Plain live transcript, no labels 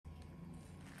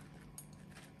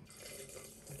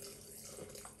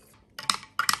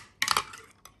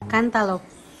Cantaloupe.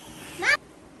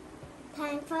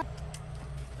 Time for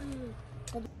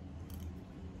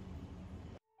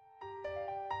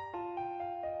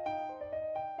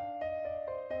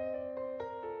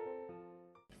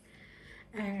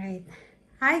Alright.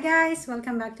 Hi guys!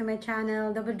 Welcome back to my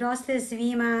channel. Dobrodošli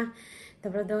svima.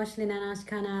 Dobrodošli na naš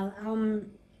kanal.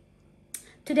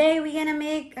 Today we're gonna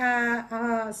make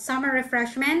a summer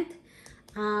refreshment.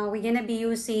 We're gonna be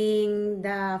using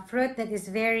the fruit that is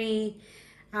very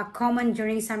common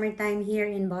during summertime here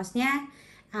in Bosnia.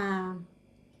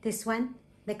 This one,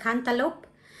 the cantaloupe.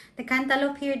 The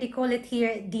cantaloupe here, they call it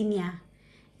here dinja.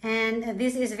 And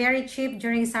this is very cheap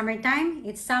during summertime.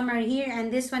 It's summer here,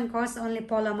 and this one costs only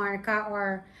pola marca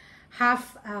or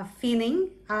half half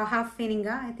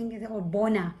fininga, I think, or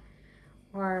bona,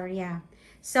 or yeah.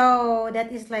 So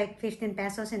that is like 15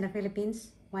 pesos in the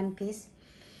Philippines, one piece.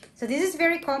 So this is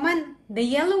very common. The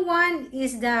yellow one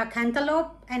is the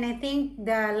cantaloupe, and I think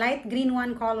the light green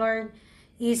one colored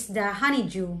is the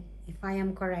honeydew, if I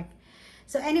am correct.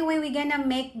 So anyway, we're gonna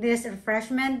make this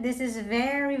refreshment. This is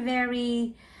very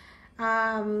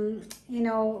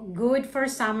good for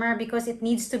summer because it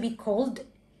needs to be cold.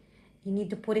 You need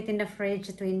to put it in the fridge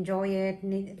to enjoy it.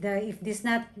 If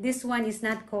this one is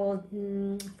not cold,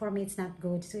 for me it's not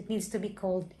good. So it needs to be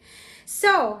cold.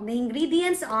 So the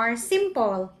ingredients are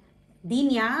simple: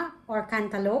 dinja or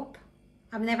cantaloupe.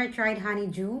 I've never tried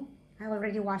honeydew. I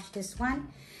already washed this one.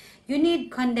 You need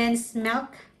condensed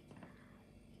milk,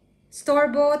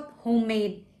 store-bought,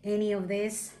 homemade, any of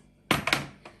this.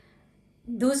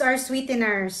 Those are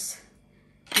sweeteners.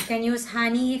 You can use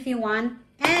honey if you want,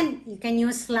 and you can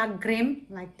use slag cream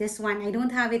like this one. I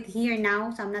don't have it here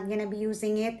now, so I'm not gonna be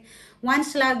using it. One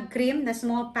slag cream, the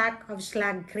small pack of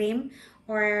slag cream,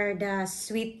 or the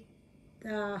sweet,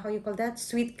 how you call that,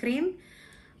 sweet cream,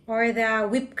 or the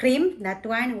whipped cream, that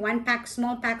one pack,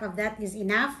 small pack of that is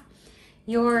enough.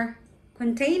 Your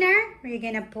container, where you're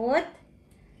gonna put,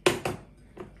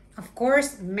 of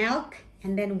course, milk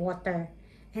and then water.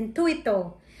 And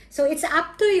ito. So it's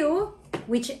up to you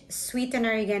which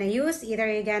sweetener you're gonna use.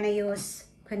 Either you're gonna use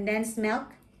condensed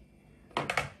milk,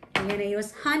 you're gonna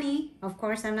use honey. Of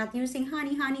course, I'm not using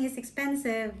honey. Honey is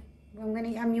expensive. I'm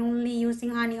only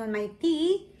using honey on my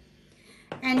tea.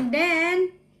 And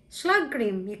then slug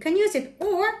cream. You can use it,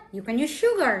 or you can use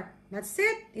sugar. That's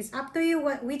it. It's up to you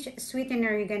which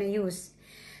sweetener you're gonna use.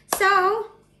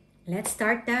 So let's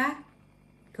start the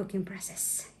cooking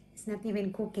process. It's not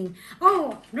even cooking.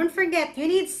 Oh, don't forget, you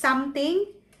need something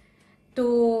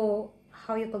to,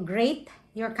 grate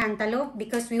your cantaloupe,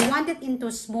 because we want it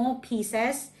into small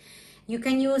pieces. You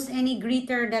can use any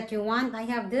grater that you want. I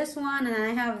have this one and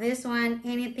I have this one.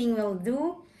 Anything will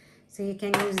do. So you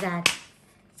can use that.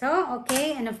 So,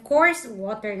 okay. And of course,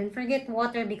 water. Don't forget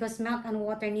water, because milk and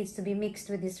water needs to be mixed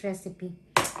with this recipe.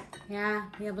 Yeah,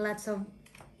 we have lots of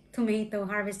tomato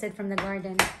harvested from the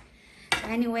garden.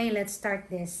 Anyway, let's start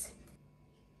this.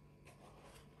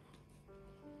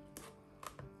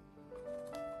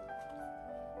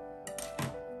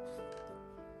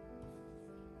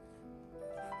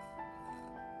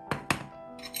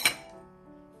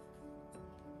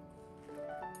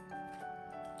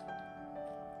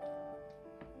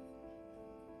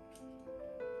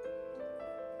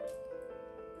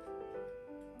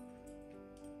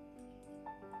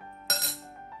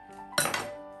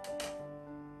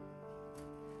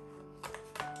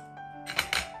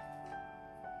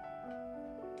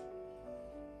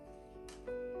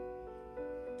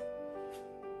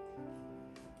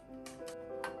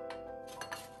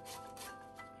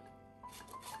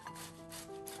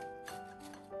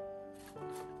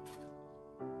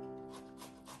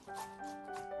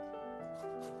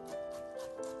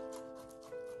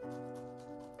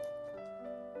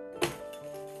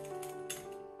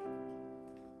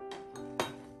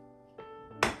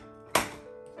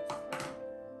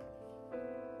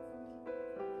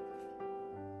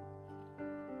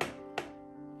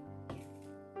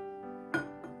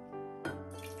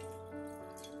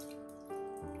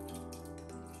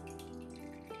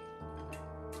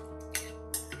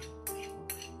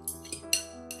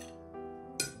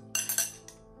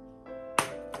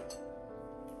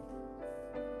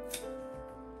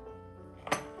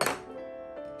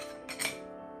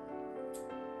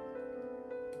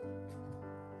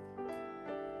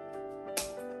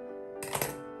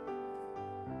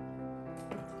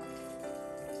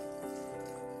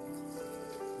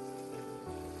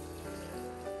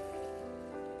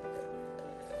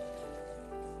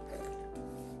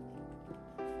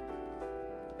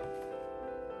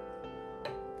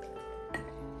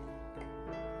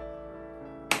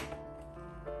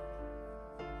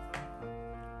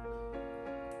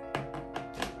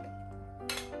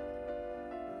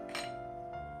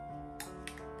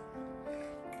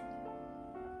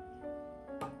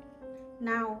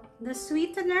 The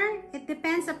sweetener, it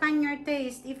depends upon your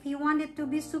taste. If you want it to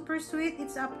be super sweet,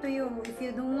 it's up to you. If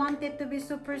you don't want it to be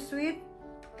super sweet,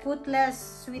 put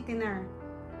less sweetener.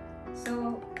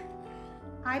 So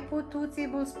I put 2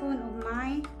 tablespoons of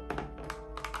my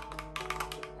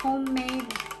homemade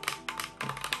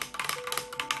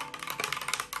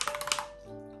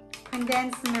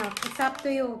condensed milk. It's up to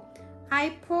you.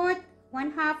 I put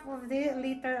 1/2 of the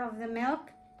liter of the milk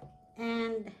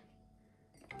and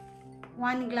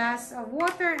 1 glass of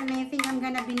water, and I think I'm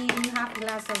gonna be needing 1/2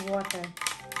 glass of water.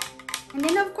 And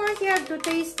then of course you have to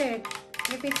taste it,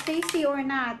 if it's tasty or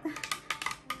not.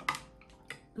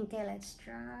 Okay, let's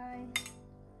try.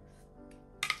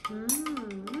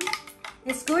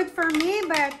 It's good for me,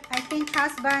 but I think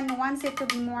husband wants it to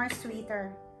be more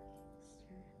sweeter.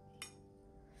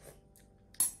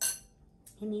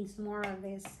 He needs more of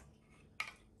this.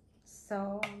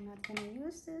 So I'm not gonna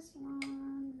use this one.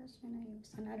 I'm just gonna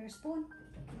use another spoon.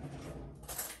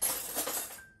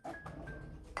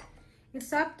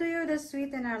 It's up to you, the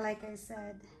sweetener, like I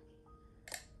said.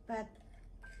 But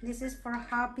this is for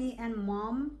hubby and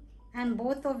mom, and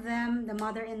both of them, the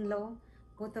mother-in-law,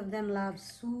 both of them love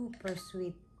super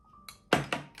sweet.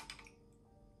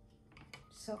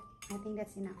 So I think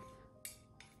that's enough.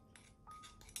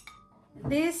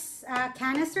 This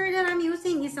canister that I'm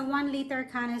using is a 1 liter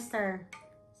canister.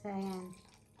 So ayan.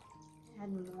 Add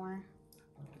more.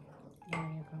 There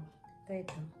you go.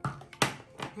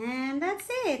 And that's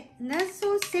it. That's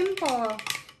so simple.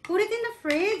 Put it in the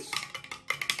fridge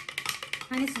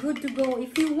and it's good to go.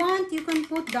 If you want, you can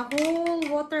put the whole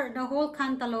water, the whole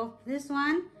cantaloupe. This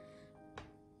one,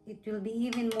 it will be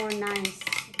even more nice.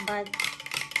 But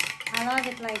I love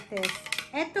it like this.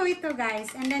 Ito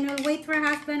guys, and then we'll wait for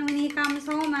husband when he comes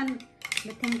home and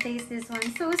let him taste this one.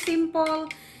 So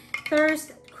simple,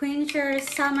 thirst quencher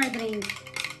summer drink.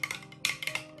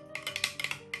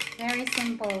 Very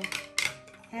simple,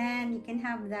 and you can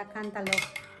have the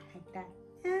cantaloupe like that.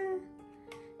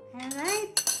 All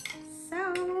right,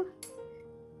 so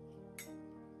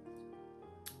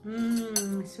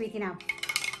sweet enough.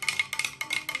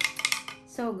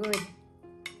 So good.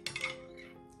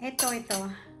 Ito.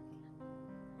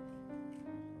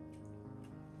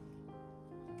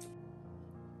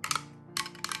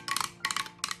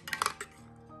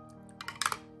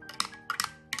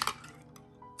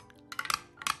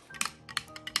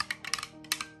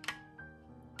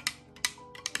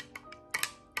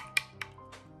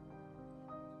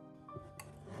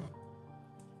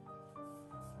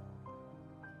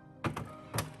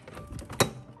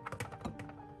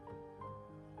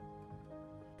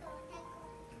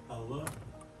 Allah.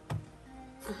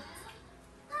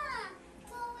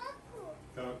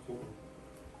 Kako?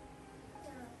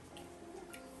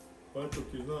 Pačo,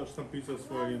 ti znaš sam pisao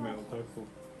svoje ime, ali tako?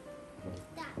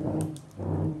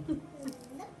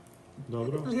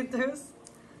 Dobro? Litos.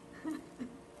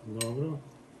 Dobro.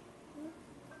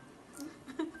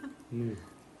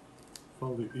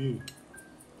 Fali i.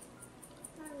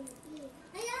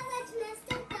 A ja začne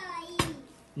stuka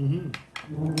i.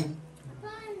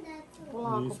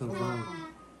 Nisam znao.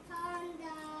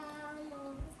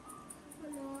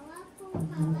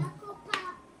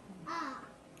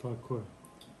 Tako je.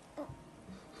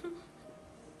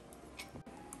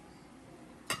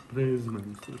 Prezime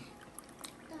misliš?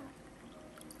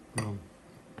 Da.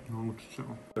 Naučit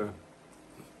ćemo.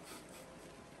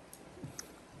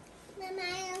 Mama,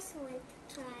 I also want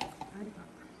to try.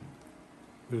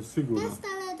 Je sigurno? Just a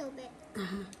little bit,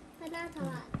 but not a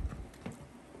lot.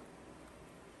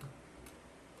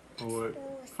 Ovo je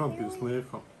šampion s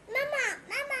mlijekom.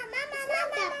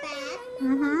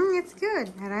 Mama. It's good,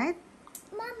 all right?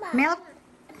 Mama. Milk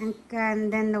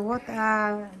and then the what?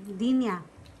 Dinja.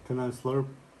 Can I slurp?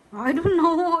 I don't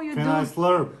know how you Can do. I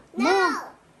slurp? No.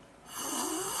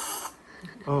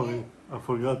 Oh, I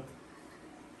forgot.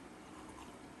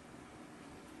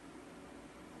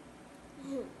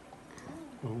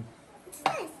 Oh. It's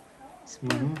nice.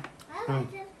 I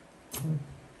like it.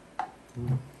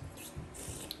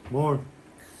 More.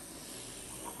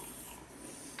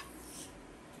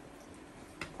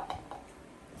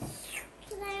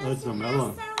 That's a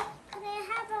melon. Can I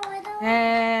have a little?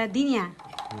 Dinja.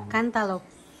 Cantaloupe.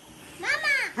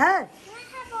 Mama. Hey. Can I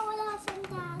have a little from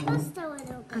just a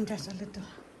little bit? And just a little.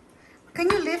 Can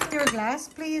you lift your glass,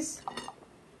 please?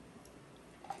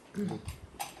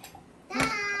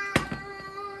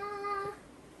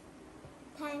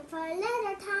 Time for a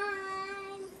little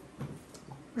time.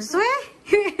 Swear?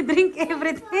 You drink For a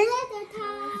everything? little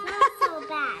time. It's not so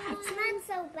bad. It's not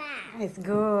so bad. It's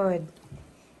good.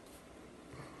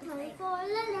 Time for a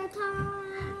little time.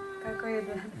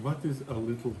 What is a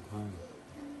little time?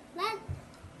 Let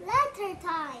letter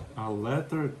time. A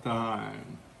letter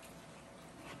time.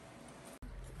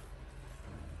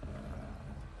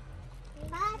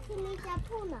 Bate mi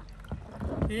capuna.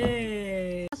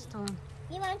 Hey.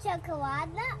 Imam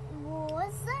čokolada,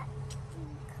 roze.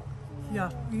 Ja,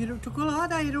 i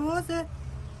čokolada i roze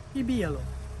i bijelo.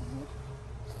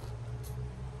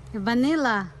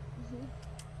 Vanilla.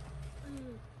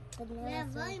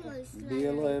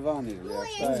 Bijelo je vanilja,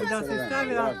 šta je Da se crveno?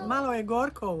 stavila, malo je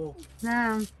gorko ovo.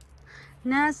 Da.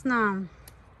 Ne znam.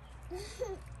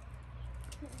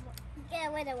 Get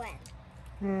rid of it.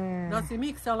 Da si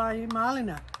miksala i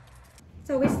malina.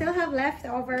 So we still have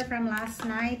leftover from last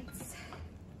night's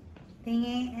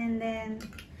thingy, and then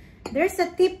there's a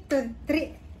tip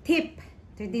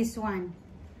to this one.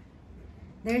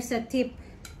 There's a tip.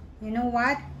 You know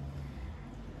what?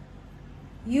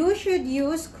 You should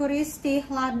use koristi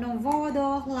hladnu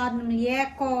vodu, hladno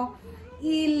mlijeko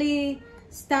ili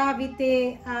stavi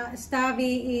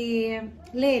i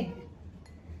lid.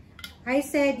 I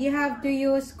said you have to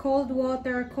use cold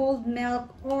water, cold milk,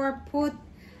 or put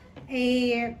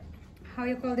a, how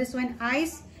you call this one,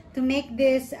 ice, to make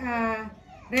this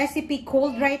recipe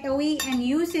cold right away and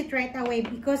use it right away,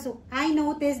 because I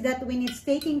noticed that when it's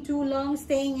taking too long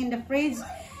staying in the fridge,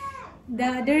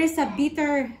 there is a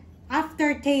bitter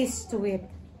aftertaste to it.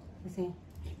 You see?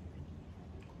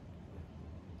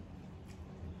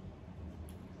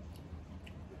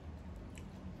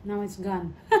 Now it's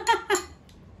gone.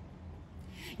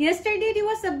 Yesterday there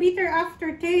was a bitter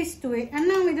aftertaste to it, and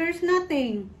now there's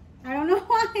nothing. I don't know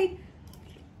why.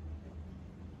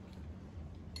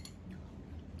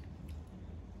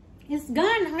 It's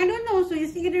gone. I don't know. So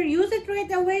it's either use it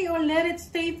right away or let it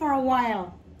stay for a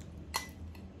while.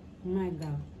 Oh my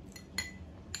God.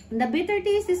 The bitter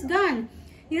taste is gone.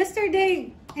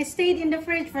 Yesterday, I stayed in the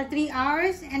fridge for 3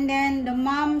 hours, and then the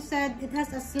mom said it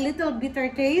has a little bitter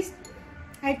taste.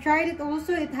 I tried it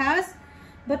also. It has.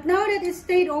 But now that it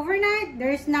stayed overnight,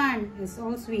 there's none. It's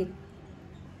all sweet.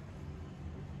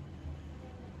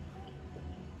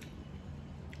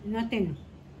 Nothing.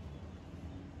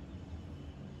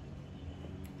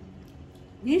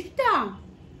 Nista.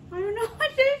 I don't know.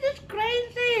 This is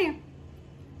crazy.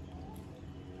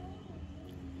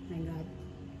 My God.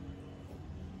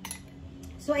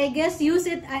 So I guess use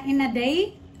it in a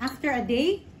day, after a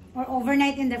day, or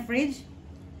overnight in the fridge.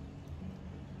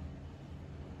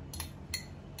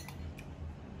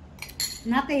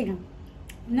 Nothing.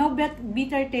 No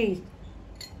bitter taste.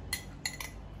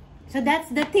 So that's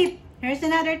the tip. Here's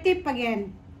another tip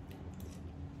again.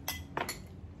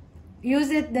 Use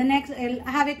it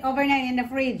have it overnight in the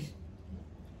fridge.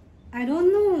 I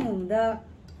don't know. The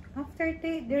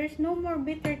aftertaste, there's no more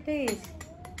bitter taste.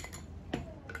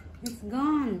 It's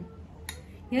gone.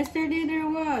 Yesterday there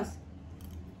was.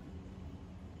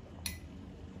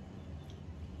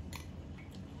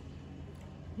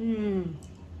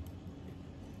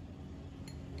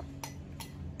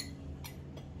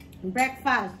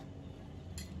 Breakfast.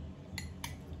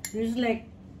 It's like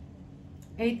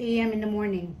 8 a.m. in the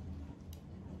morning.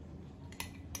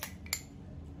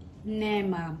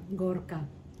 Nema, gorka.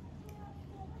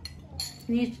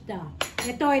 Ništa.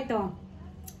 Ito.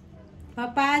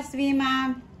 Papa,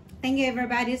 svima. Thank you,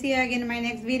 everybody. See you again in my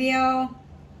next video.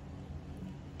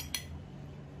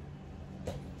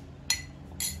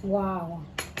 Wow.